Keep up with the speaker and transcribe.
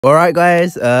Alright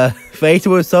guys,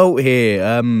 Fatal Assault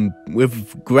here,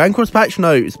 with Griamore patch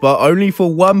notes, but only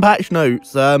for one patch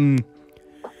notes. Do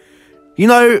you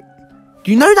know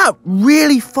that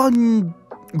really fun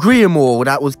Griamore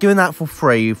that was given out for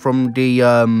free from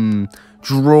the,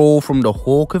 draw from the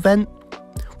Hawk event?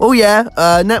 Oh yeah,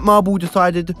 Netmarble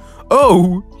decided,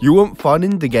 oh, you want fun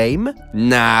in the game?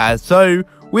 Nah, so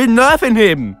we're nerfing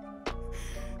him.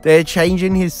 They're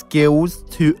changing his skills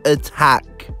to attack.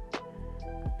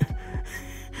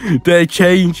 They're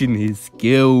changing his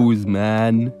skills,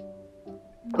 man.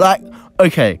 Like,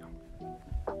 okay.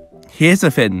 Here's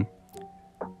the thing.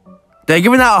 They're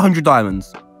giving out 100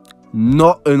 diamonds.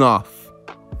 Not enough.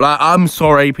 Like, I'm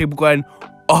sorry. People going,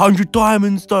 100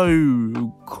 diamonds,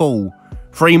 though. Cool.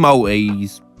 3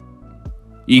 multis.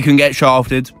 You can get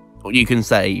shafted. Or you can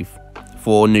save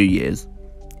for New Year's.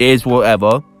 Is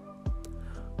whatever.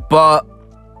 But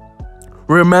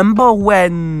remember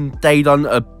when they done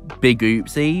a big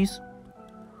oopsies?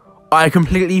 I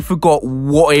completely forgot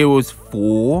what it was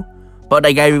for, but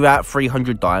they gave out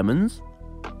 300 diamonds.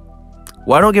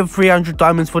 Why not give 300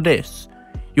 diamonds for this?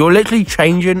 You're literally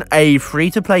changing a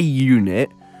free-to-play unit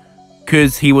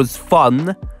because he was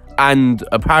fun, and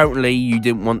apparently you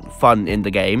didn't want fun in the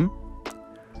game.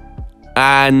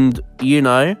 And, you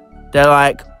know, they're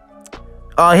like,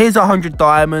 oh, here's 100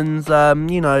 diamonds,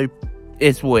 you know,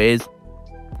 it's what it is.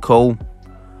 Cool.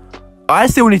 I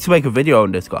still need to make a video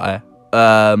on this guy,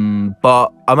 but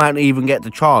I might not even get the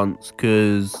chance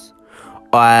because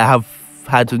I have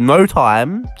had no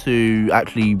time to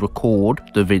actually record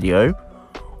the video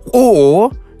or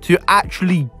to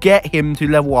actually get him to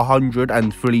level 100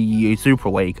 and fully super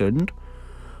awakened.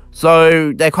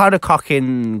 So they're kind of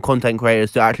cucking content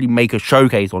creators to actually make a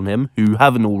showcase on him who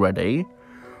haven't already,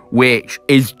 which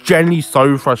is generally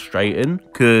so frustrating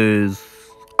because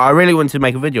I really want to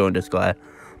make a video on this guy,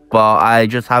 but I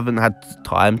just haven't had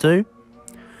time to.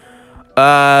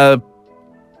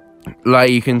 Like,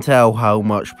 you can tell how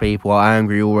much people are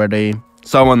angry already.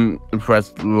 Someone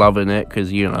pressed loving it because,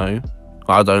 you know,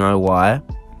 I don't know why.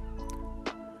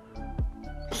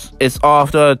 It's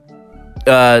after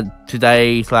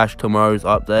today/tomorrow's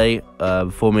update.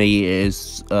 For me, it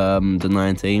is the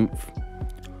 19th.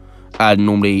 And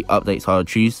normally updates are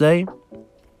Tuesday.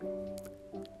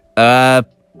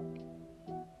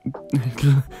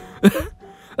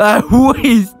 What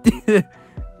is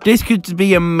this? Could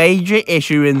be a major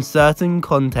issue in certain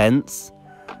contents,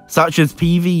 such as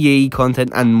PvE content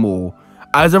and more.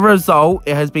 As a result,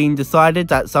 it has been decided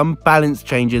that some balance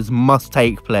changes must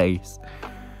take place.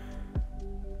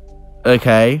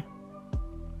 Okay.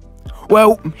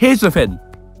 Well, here's the thing.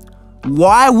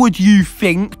 Why would you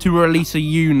think to release a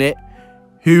unit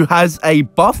who has a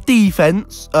buff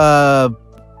defense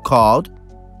card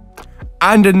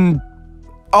and an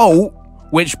ult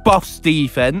which buffs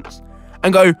defense,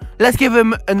 and go, let's give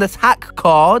him an attack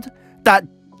card that,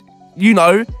 you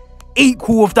know,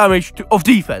 equal of damage of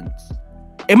defense?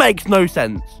 It makes no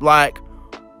sense. Like,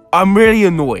 I'm really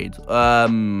annoyed.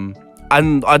 And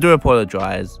I do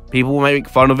apologize. People will make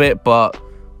fun of it, but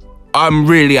I'm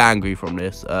really angry from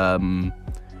this. 100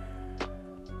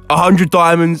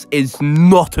 diamonds is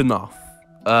not enough.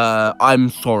 I'm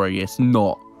sorry, it's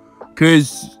not.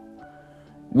 Because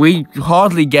we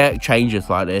hardly get changes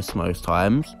like this most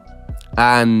times.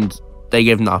 And they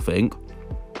give nothing.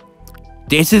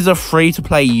 This is a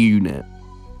free-to-play unit.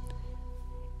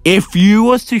 If you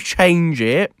was to change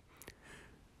it,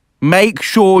 make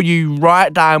sure you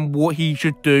write down what he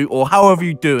should do, or however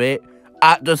you do it,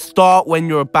 at the start when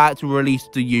you're about to release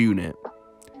the unit.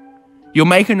 You're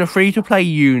making a free-to-play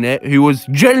unit who was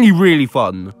generally really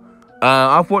fun.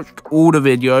 I've watched all the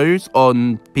videos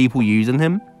on people using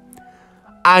him,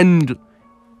 and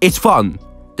it's fun.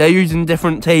 They're using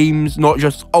different teams, not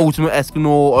just Ultimate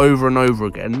Escanor over and over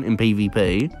again in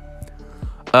PvP.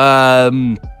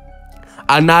 And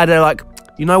now they're like,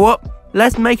 you know what?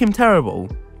 Let's make him terrible.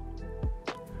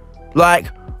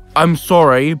 Like, I'm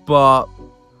sorry, but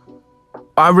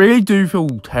I really do feel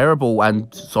terrible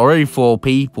and sorry for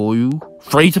people,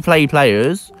 free-to-play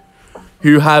players,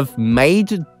 who have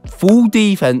made full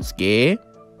defense gear.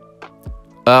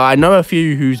 I know a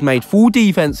few who's made full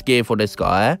defense gear for this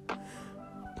guy,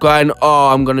 going, oh,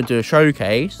 I'm going to do a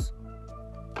showcase.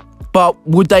 But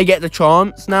would they get the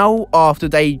chance now after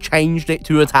they changed it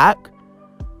to attack?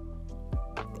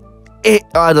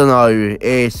 I don't know.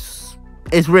 It's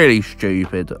really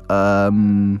stupid.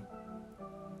 I'm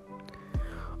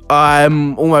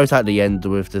almost at the end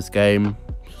with this game,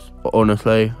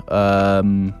 honestly. I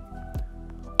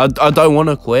don't want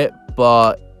to quit,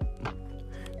 but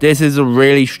this is a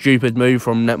really stupid move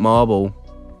from Netmarble.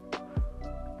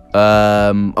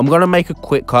 I'm gonna make a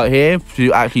quick cut here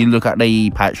to actually look at the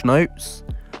patch notes.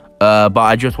 But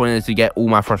I just wanted to get all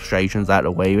my frustrations out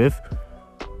of the way with.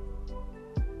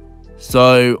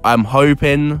 So I'm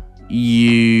hoping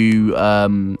you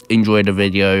enjoyed the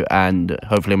video, and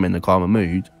hopefully I'm in a calmer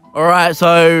mood. Alright,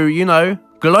 so you know,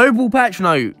 global patch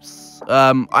notes.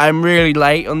 I'm really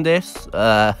late on this.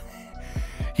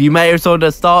 You may have saw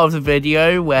the start of the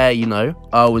video where, you know,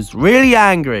 I was really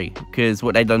angry because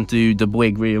what they done to the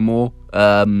boy Griamore.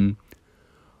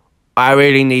 I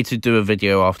really need to do a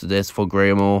video after this for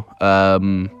Griamore.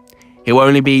 He'll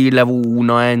only be level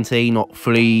 90, not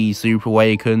fully super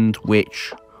awakened,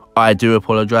 which I do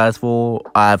apologise for.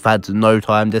 I've had no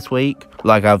time this week,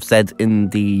 like I've said in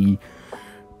the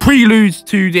preludes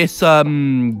to this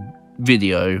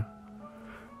video.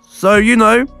 So, you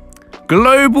know,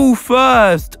 global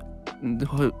first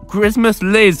Christmas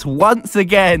Liz once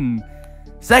again.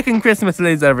 Second Christmas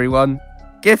Liz, everyone.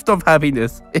 Gift of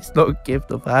happiness. It's not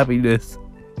gift of happiness.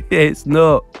 It's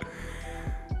not.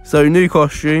 So, new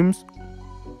costumes.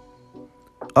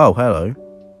 Oh, hello.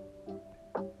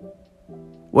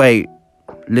 Wait,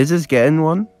 Liz is getting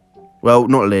one? Well,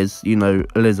 not Liz, you know,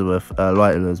 Elizabeth,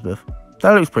 Light Elizabeth.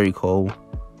 That looks pretty cool.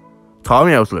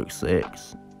 Tamiel's looks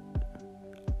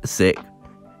sick.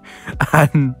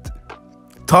 And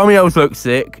Tamiel's looks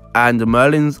sick, and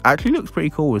Merlin's actually looks pretty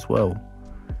cool as well.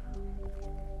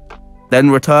 Then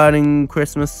returning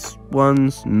Christmas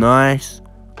ones, nice.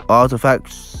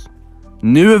 Artifacts,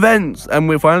 new events, and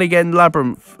we're finally getting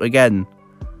Labyrinth again.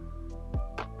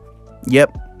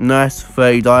 Yep, nice,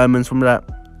 30 diamonds from that.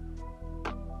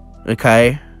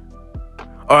 Okay.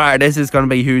 Alright, this is going to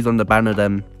be who's on the banner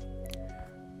then.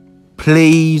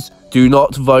 Please do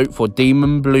not vote for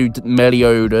Demon Blue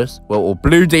Meliodas, well, or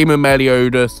Blue Demon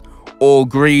Meliodas, or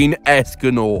Green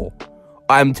Escanor.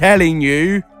 I'm telling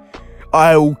you,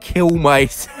 I'll kill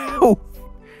myself.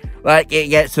 Like, it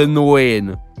gets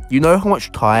annoying. You know how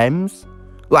much times?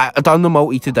 Like, I done the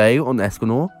multi today on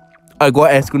Escanor. I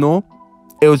got Escanor.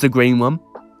 It was the green one.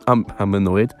 I'm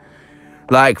annoyed.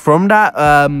 Like, from that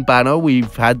banner,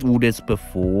 we've had all this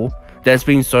before. There's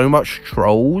been so much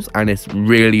trolls, and it's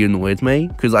really annoyed me,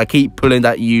 because I keep pulling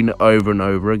that unit over and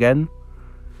over again.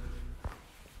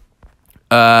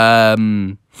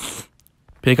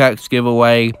 Pickaxe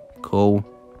giveaway. Cool.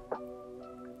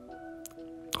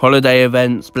 Holiday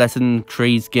events, Blessing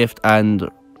Trees gift, and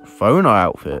Phono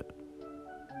outfit.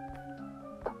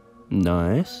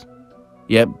 Nice.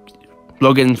 Yep.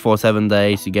 Logins for 7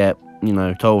 days to get, you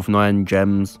know, total of 9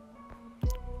 gems.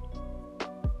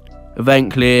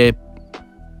 Event clear.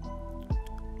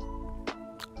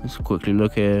 Let's quickly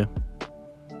look here.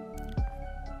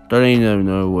 Don't even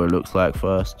know what it looks like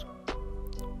first.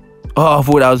 Oh, I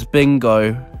thought that was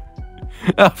bingo.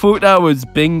 I thought that was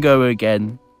bingo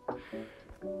again.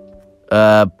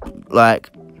 Like,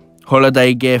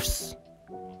 holiday gifts.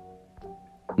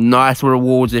 Nice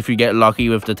rewards if you get lucky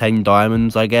with the 10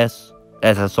 diamonds, I guess.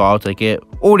 SSR ticket.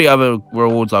 All the other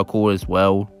rewards are cool as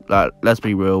well. Like, let's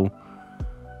be real.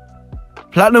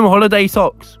 Platinum holiday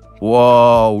socks.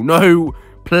 Whoa, no.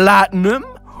 Platinum?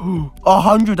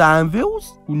 100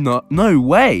 anvils? No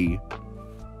way.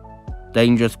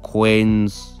 Dangerous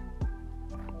coins.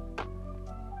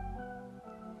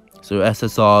 So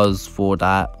SSRs for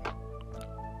that.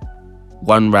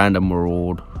 1 random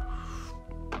reward.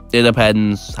 It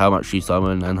depends how much you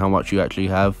summon and how much you actually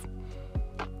have.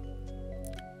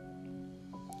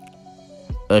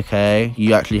 Okay,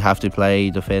 you actually have to play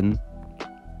the Finn.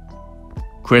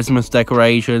 Christmas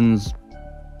decorations.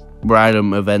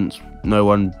 Random events no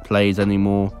one plays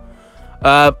anymore.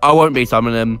 I won't be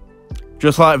summoning them.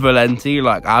 Just like Valenti,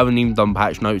 like I haven't even done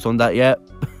patch notes on that yet.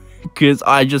 Because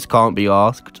I just can't be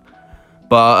asked.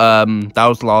 But that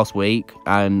was last week,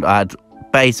 and I had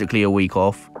basically a week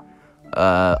off.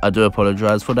 I do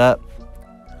apologise for that.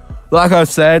 Like I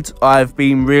said, I've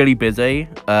been really busy.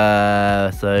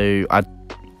 So I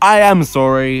am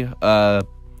sorry. I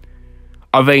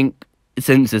think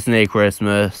since it's near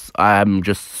Christmas, I am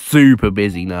just super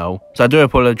busy now. So I do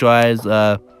apologise.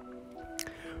 Do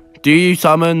you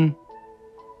summon?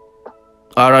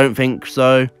 I don't think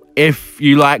so. If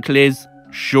you like Liz,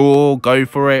 sure, go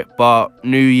for it. But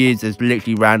New Year's is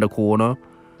literally round the corner.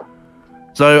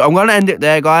 So I'm going to end it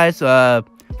there, guys.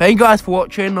 Thank you guys for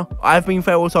watching. I've been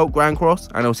Fatal Assault Grand Cross,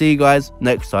 and I'll see you guys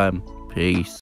next time. Peace.